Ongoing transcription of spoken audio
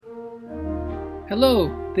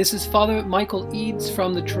Hello, this is Father Michael Eads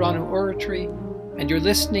from the Toronto Oratory, and you're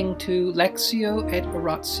listening to Lectio et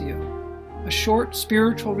Oratio, a short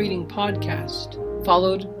spiritual reading podcast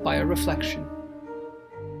followed by a reflection.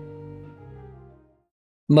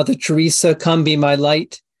 Mother Teresa, Come Be My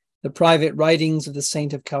Light, the Private Writings of the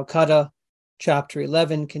Saint of Calcutta, Chapter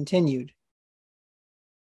 11, continued.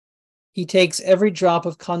 He takes every drop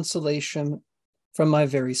of consolation from my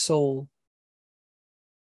very soul.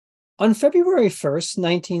 On February 1st,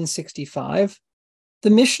 1965, the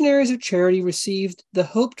Missionaries of Charity received the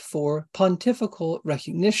hoped-for pontifical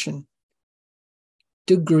recognition,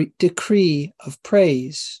 Decree of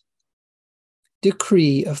Praise,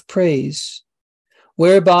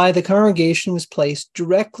 whereby the congregation was placed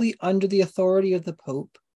directly under the authority of the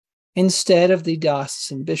Pope instead of the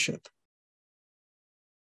diocesan bishop.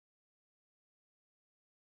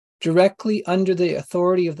 Directly under the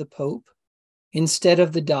authority of the Pope instead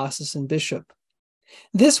of the diocesan bishop.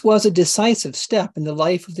 This was a decisive step in the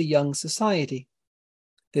life of the young society.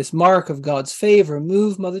 This mark of God's favor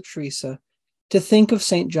moved Mother Teresa to think of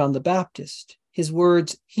St. John the Baptist. His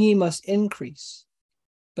words, "He must increase,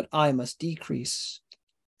 but I must decrease,"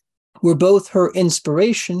 were both her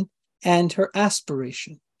inspiration and her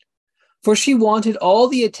aspiration, for she wanted all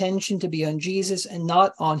the attention to be on Jesus and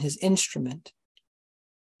not on his instrument.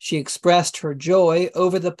 She expressed her joy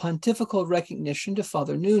over the pontifical recognition to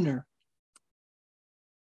Father Nooner.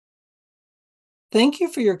 Thank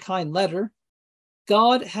you for your kind letter.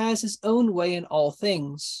 God has his own way in all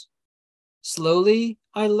things. Slowly,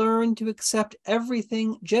 I learned to accept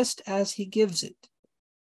everything just as he gives it.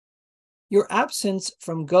 Your absence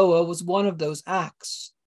from Goa was one of those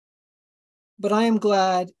acts, but I am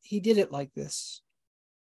glad he did it like this.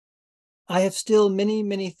 I have still many,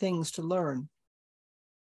 many things to learn.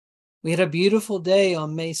 We had a beautiful day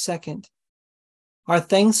on May 2nd, our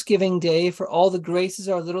Thanksgiving Day for all the graces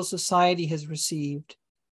our little society has received,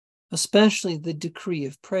 especially the Decree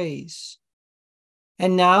of Praise.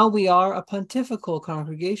 And now we are a pontifical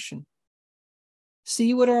congregation.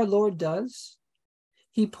 See what our Lord does?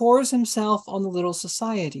 He pours himself on the little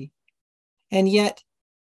society, and yet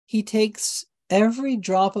he takes every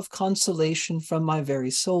drop of consolation from my very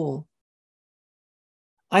soul.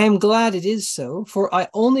 I am glad it is so, for I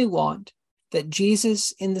only want that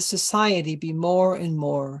Jesus in the society be more and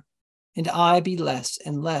more, and I be less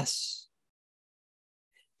and less.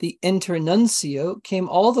 The internuncio came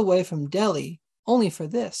all the way from Delhi only for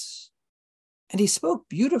this, and he spoke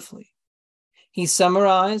beautifully. He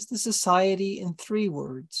summarized the society in 3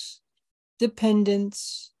 words: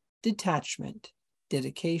 dependence, detachment,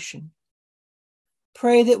 dedication.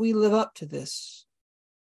 Pray that we live up to this.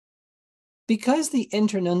 Because the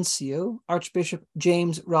internuncio, Archbishop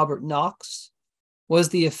James Robert Knox, was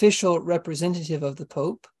the official representative of the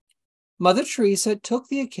Pope, Mother Teresa took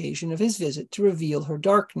the occasion of his visit to reveal her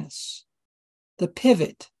darkness, the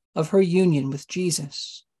pivot of her union with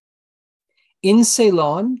Jesus. In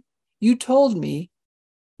Ceylon, you told me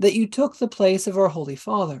that you took the place of our Holy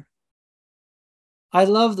Father. I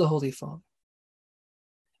love the Holy Father.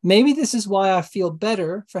 Maybe this is why I feel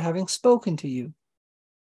better for having spoken to you.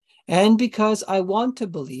 And because I want to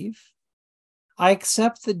believe, I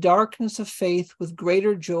accept the darkness of faith with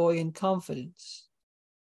greater joy and confidence.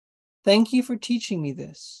 Thank you for teaching me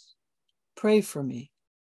this. Pray for me.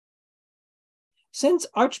 Since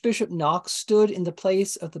Archbishop Knox stood in the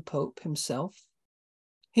place of the Pope himself,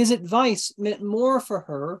 his advice meant more for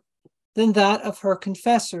her than that of her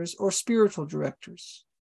confessors or spiritual directors.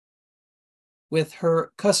 With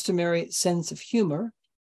her customary sense of humor,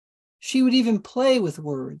 she would even play with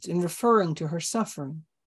words in referring to her suffering.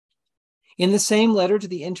 In the same letter to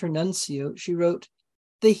the internuncio, she wrote,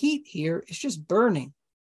 "The heat here is just burning.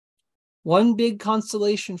 One big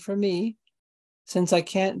consolation for me, since I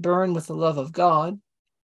can't burn with the love of God,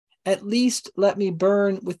 at least let me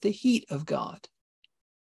burn with the heat of God.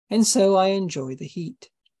 And so I enjoy the heat."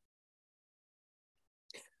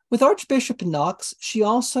 With Archbishop Knox, she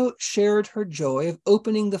also shared her joy of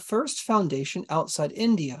opening the first foundation outside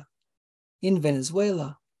India, in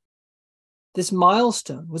Venezuela. This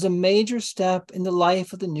milestone was a major step in the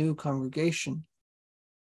life of the new congregation.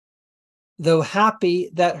 Though happy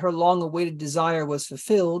that her long-awaited desire was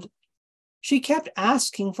fulfilled, she kept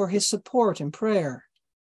asking for his support and prayer.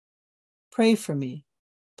 Pray for me,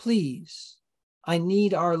 please. I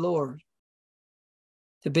need our Lord.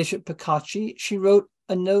 To Bishop Picacci, she wrote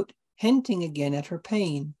a note hinting again at her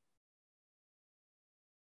pain.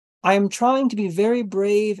 I am trying to be very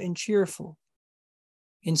brave and cheerful,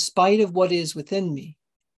 in spite of what is within me.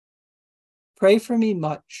 Pray for me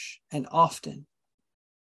much and often.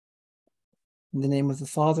 In the name of the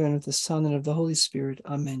Father, and of the Son, and of the Holy Spirit.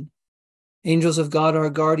 Amen. Angels of God, our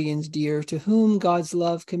guardians dear, to whom God's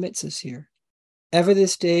love commits us here, ever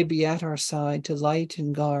this day be at our side, to light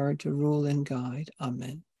and guard, to rule and guide.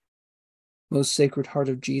 Amen. Most Sacred Heart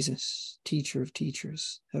of Jesus, Teacher of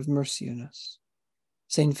teachers, have mercy on us.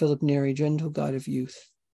 Saint Philip Neri, gentle guide of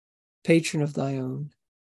youth, patron of thy own,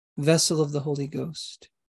 vessel of the Holy Ghost,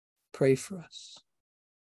 pray for us.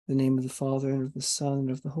 In the name of the Father, and of the Son,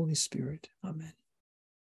 and of the Holy Spirit. Amen.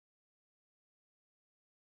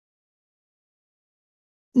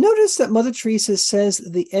 Notice that Mother Teresa says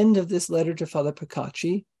at the end of this letter to Father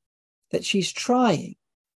Picacci that she's trying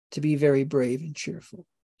to be very brave and cheerful,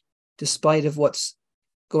 despite of what's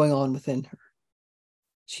going on within her.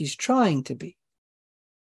 She's trying to be.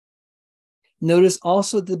 Notice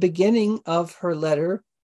also at the beginning of her letter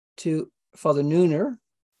to Father Neuner,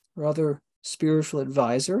 her other spiritual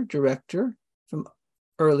advisor, director from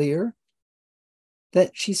earlier,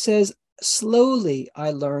 that she says, slowly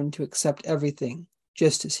I learn to accept everything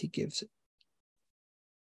just as he gives it.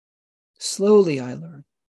 Slowly I learn.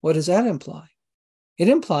 What does that imply? It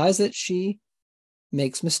implies that she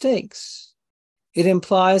makes mistakes. It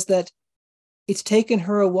implies that it's taken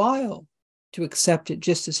her a while to accept it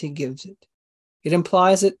just as he gives it. It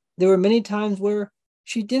implies that there were many times where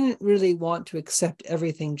she didn't really want to accept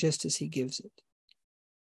everything just as he gives it.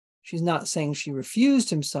 She's not saying she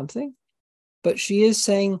refused him something, but she is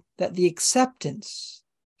saying that the acceptance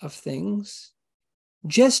of things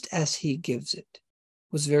just as he gives it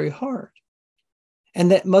was very hard. And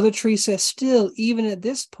that Mother Teresa still, even at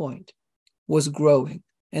this point, was growing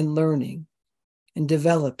and learning and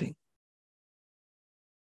developing.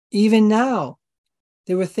 Even now,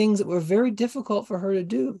 there were things that were very difficult for her to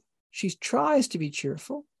do. She tries to be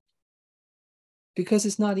cheerful because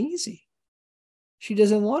it's not easy. She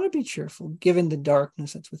doesn't want to be cheerful given the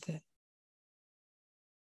darkness that's within.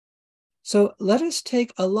 So let us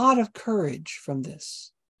take a lot of courage from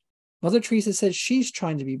this. Mother Teresa says she's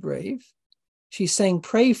trying to be brave. She's saying,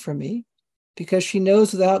 pray for me, because she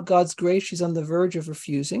knows without God's grace, she's on the verge of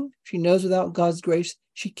refusing. She knows without God's grace,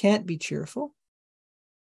 she can't be cheerful.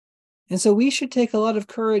 And so we should take a lot of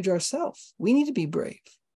courage ourselves. We need to be brave.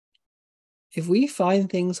 If we find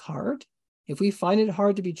things hard, if we find it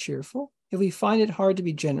hard to be cheerful, if we find it hard to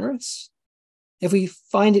be generous, if we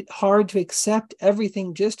find it hard to accept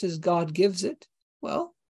everything just as God gives it,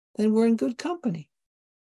 well, then we're in good company.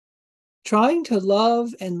 Trying to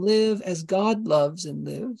love and live as God loves and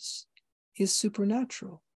lives is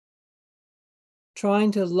supernatural.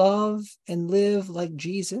 Trying to love and live like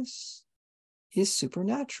Jesus is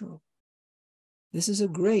supernatural. This is a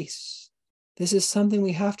grace. This is something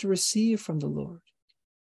we have to receive from the Lord.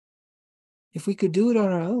 If we could do it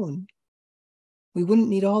on our own, we wouldn't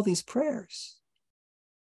need all these prayers.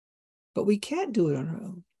 But we can't do it on our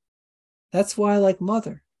own. That's why, like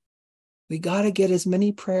Mother, we got to get as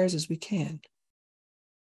many prayers as we can.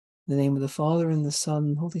 In the name of the Father, and the Son,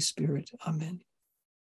 and the Holy Spirit. Amen.